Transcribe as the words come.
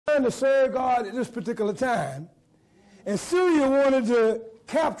trying to serve God at this particular time. And Syria wanted to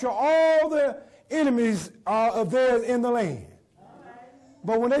capture all the enemies of theirs in the land.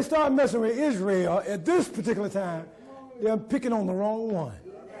 But when they start messing with Israel at this particular time, they're picking on the wrong one.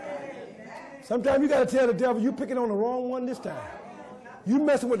 Sometimes you got to tell the devil, you're picking on the wrong one this time. You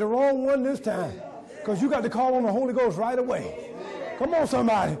messing with the wrong one this time. Because you got to call on the Holy Ghost right away. Come on,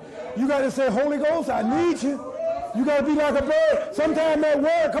 somebody. You got to say, Holy Ghost, I need you. You got to be like a bird. Sometimes that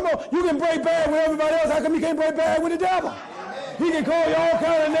word, come on, you can break bad with everybody else. How come you can't break bad with the devil? He can call you all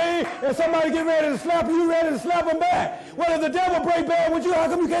kind of names, and somebody get ready to slap you, ready to slap him back. Well, if the devil break bad with you, how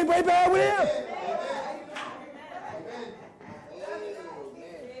come you can't break bad with him?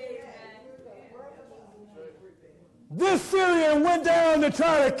 This Syrian went down to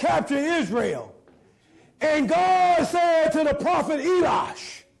try to capture Israel. And God said to the prophet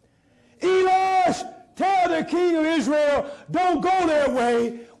Elish, tell the king of Israel, don't go that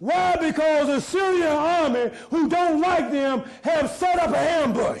way. Why? Because the Syrian army, who don't like them, have set up an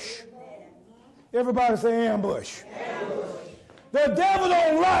ambush. Everybody say ambush. Ambush. The devil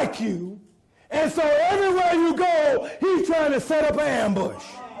don't like you, and so everywhere you go, he's trying to set up an ambush.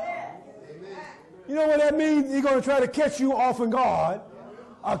 You know what that means? He's going to try to catch you off guard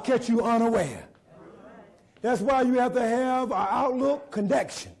or catch you unaware. That's why you have to have an outlook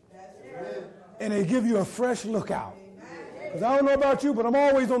connection. And they give you a fresh lookout. Because I don't know about you, but I'm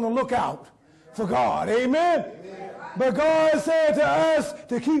always on the lookout for God. Amen? But God said to us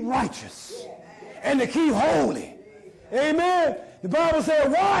to keep righteous and to keep holy. Amen? The Bible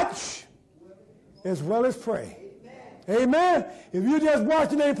said watch as well as pray. Amen? If you just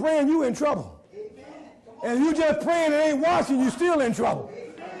watching and ain't praying, you in trouble. And if you just praying and ain't watching, you still in trouble.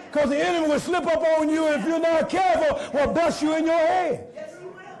 Because the enemy will slip up on you, and if you're not careful, will bust you in your head.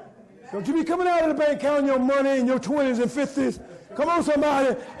 Don't you be coming out of the bank counting your money in your 20s and 50s. Come on,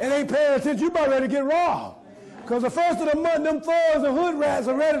 somebody, and ain't paying attention. You about ready to get robbed. Because the first of the month, them thugs and hood rats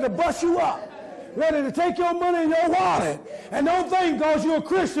are ready to bust you up. Ready to take your money and your wallet. And don't think because you're a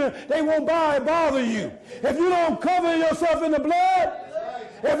Christian, they won't bother you. If you don't cover yourself in the blood,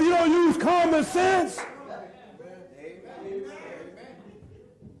 if you don't use common sense,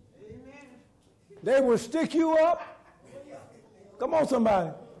 they will stick you up. Come on, somebody.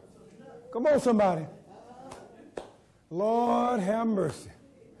 Come on, somebody. Lord have mercy.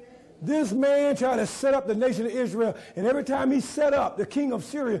 This man tried to set up the nation of Israel, and every time he set up, the king of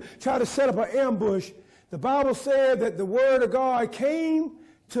Syria tried to set up an ambush. The Bible said that the word of God came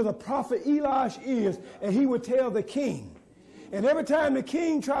to the prophet Eli's ears, and he would tell the king. And every time the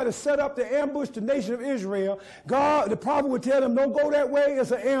king tried to set up the ambush to the nation of Israel, the prophet would tell them, don't go that way,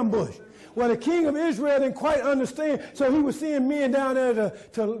 it's an ambush. Well, the king of Israel didn't quite understand, so he was seeing men down there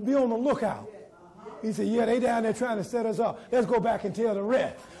to be on the lookout. He said, yeah, they down there trying to set us up. Let's go back and tell the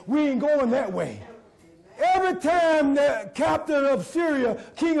rest. We ain't going that way. Every time the captain of Syria,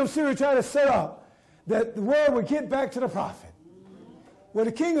 king of Syria, tried to set up, that the word would get back to the prophet. Well,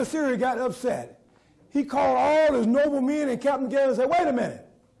 the king of Syria got upset. He called all his noble men and captain together and said, wait a minute.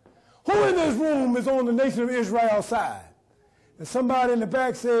 Who in this room is on the nation of Israel's side? And somebody in the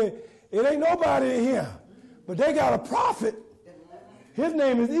back said, it ain't nobody in here. But they got a prophet. His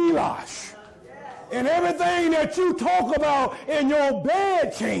name is Elish. And everything that you talk about in your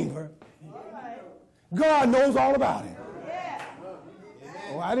bed chamber, God knows all about it.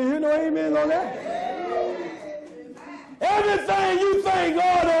 Oh, I didn't hear no amen on that. Everything you think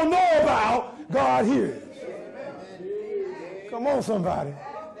God don't know about, God hears. Come on, somebody.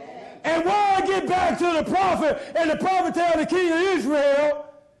 And why get back to the prophet, and the prophet tell the king of Israel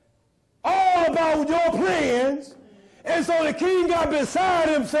all about your plans. And so the king got beside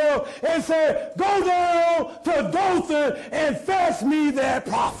himself and said, go down to Dothan and fetch me that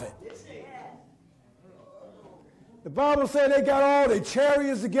prophet. The Bible said they got all their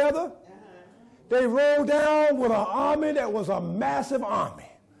chariots together. They rode down with an army that was a massive army.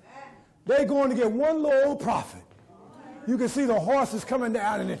 They're going to get one little old prophet. You can see the horses coming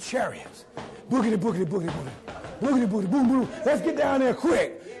down in the chariots. Boogity, boogity, boogity, boogity. Boogity, boogity, boom, boom. Let's get down there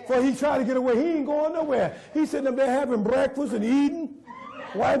quick. Before he tried to get away, he ain't going nowhere. He's sitting up there having breakfast and eating,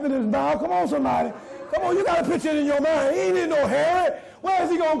 wiping his mouth. Come on, somebody. Come on, you got to picture it in your mind. He ain't in no hurry. Where is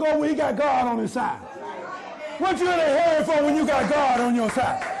he going to go when he got God on his side? What you in a hurry for when you got God on your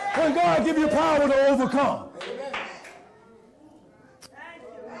side? When God give you power to overcome.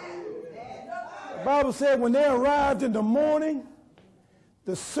 The Bible said when they arrived in the morning,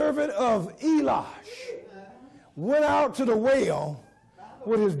 the servant of Elish went out to the well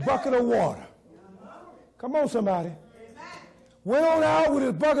with his bucket of water. Come on, somebody. Went on out with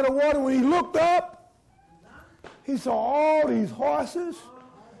his bucket of water. When he looked up, he saw all these horses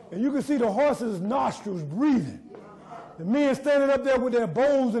And you can see the horses' nostrils breathing. The men standing up there with their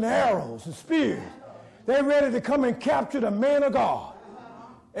bows and arrows and spears. They're ready to come and capture the man of God.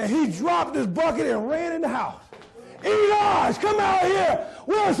 And he dropped his bucket and ran in the house. Eli, come out here.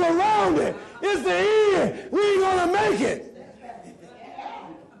 We're surrounded. It's the end. We ain't going to make it.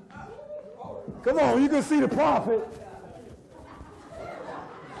 Come on, you can see the prophet.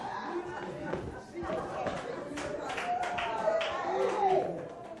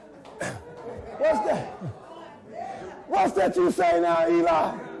 What's that? What's that you say now,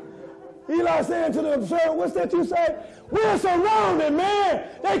 Eli? Eli saying to the servant, what's that you say? We're surrounded, man.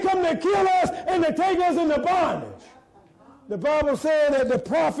 They come to kill us and to take us into bondage. The Bible said that the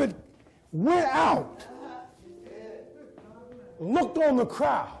prophet went out, looked on the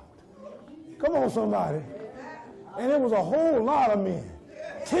crowd. Come on, somebody. And there was a whole lot of men.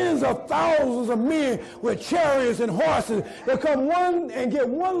 Tens of thousands of men with chariots and horses that come one and get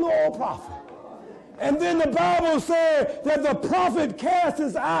one little prophet. And then the Bible said that the prophet cast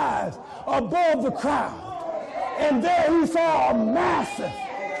his eyes above the crowd. And there he saw a massive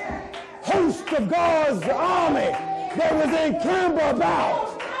host of God's army that was encamped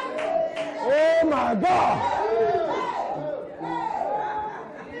about. Oh my God.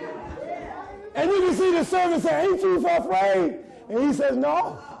 And you can see the servant say, ain't you afraid? And he says,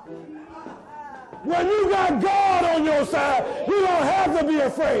 no. When you got God on your side, you don't have to be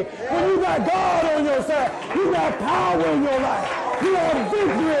afraid. When you got God on your side, you got power in your life. You have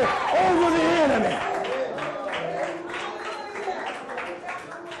victory over the enemy.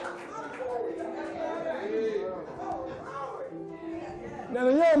 Now,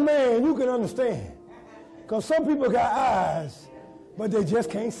 the young man, you can understand. Because some people got eyes, but they just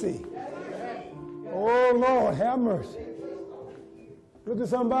can't see. Oh, Lord, have mercy. Look at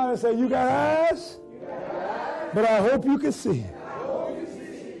somebody and say, you got eyes, but I hope you can see.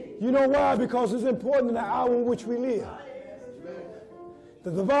 You know why? Because it's important in the hour in which we live.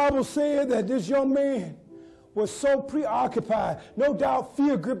 That the Bible said that this young man was so preoccupied. No doubt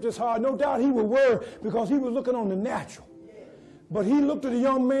fear gripped his heart. No doubt he was worried because he was looking on the natural. But he looked at the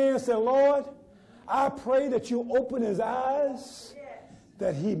young man and said, Lord, I pray that you open his eyes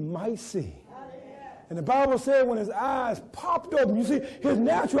that he might see. And the Bible said when his eyes popped open, you see, his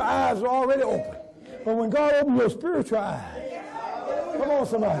natural eyes were already open. But when God opened your spiritual eyes, come on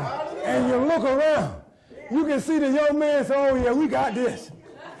somebody, and you look around, you can see the young man say, oh yeah, we got this.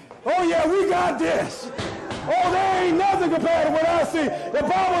 Oh yeah, we got this. Oh, there ain't nothing compared to what I see. The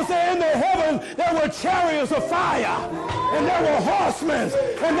Bible said in the heavens there were chariots of fire, and there were horsemen,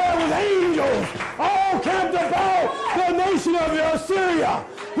 and there was angels, all camped about the nation of Assyria,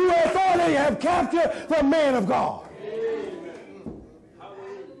 who had thought they have captured the man of God.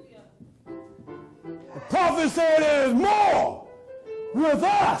 The prophet said there is more with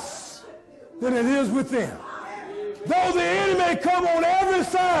us than it is with them. Though the enemy come on every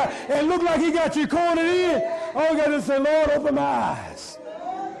side and look like he got you cornered in, all you got to say, Lord, open my eyes.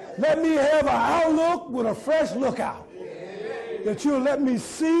 Let me have an outlook with a fresh lookout. That you'll let me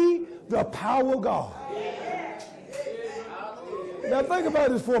see the power of God. Now think about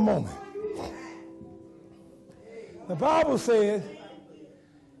this for a moment. The Bible says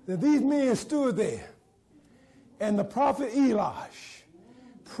that these men stood there and the prophet Eli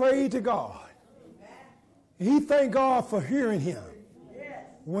prayed to God. He thanked God for hearing him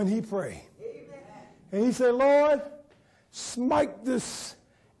when he prayed. And he said, Lord, smite this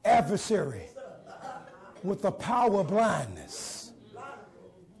adversary with the power of blindness.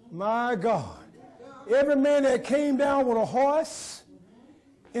 My God. Every man that came down with a horse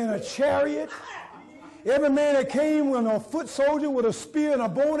in a chariot, every man that came with a foot soldier with a spear and a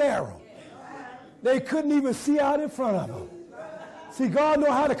bow and arrow, they couldn't even see out in front of them. See, God knows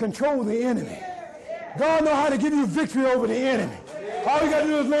how to control the enemy. God knows how to give you victory over the enemy. All you got to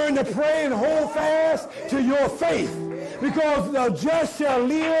do is learn to pray and hold fast to your faith, because the just shall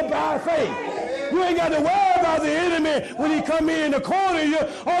live by faith. You ain't got to worry about the enemy when he come in the corner.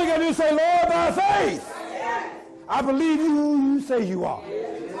 All you got to do is say, Lord, by faith, I believe you who you say you are.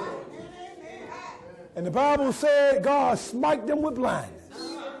 And the Bible said God smite them with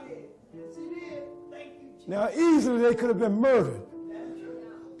blindness. Now, easily they could have been murdered.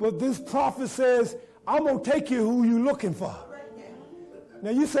 But this prophet says, I'm going to take you who you're looking for.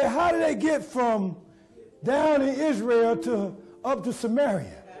 Now, you say, how did they get from down in Israel to up to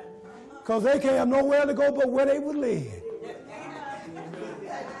Samaria? Because they can't have nowhere to go but where they would live.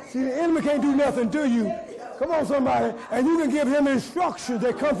 See, the enemy can't do nothing to you. Come on, somebody. And you can give him instructions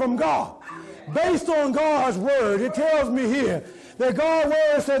that come from God. Based on God's word, it tells me here that God's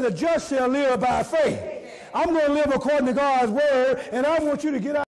word says the just shall live by faith. I'm going to live according to God's word, and I want you to get out.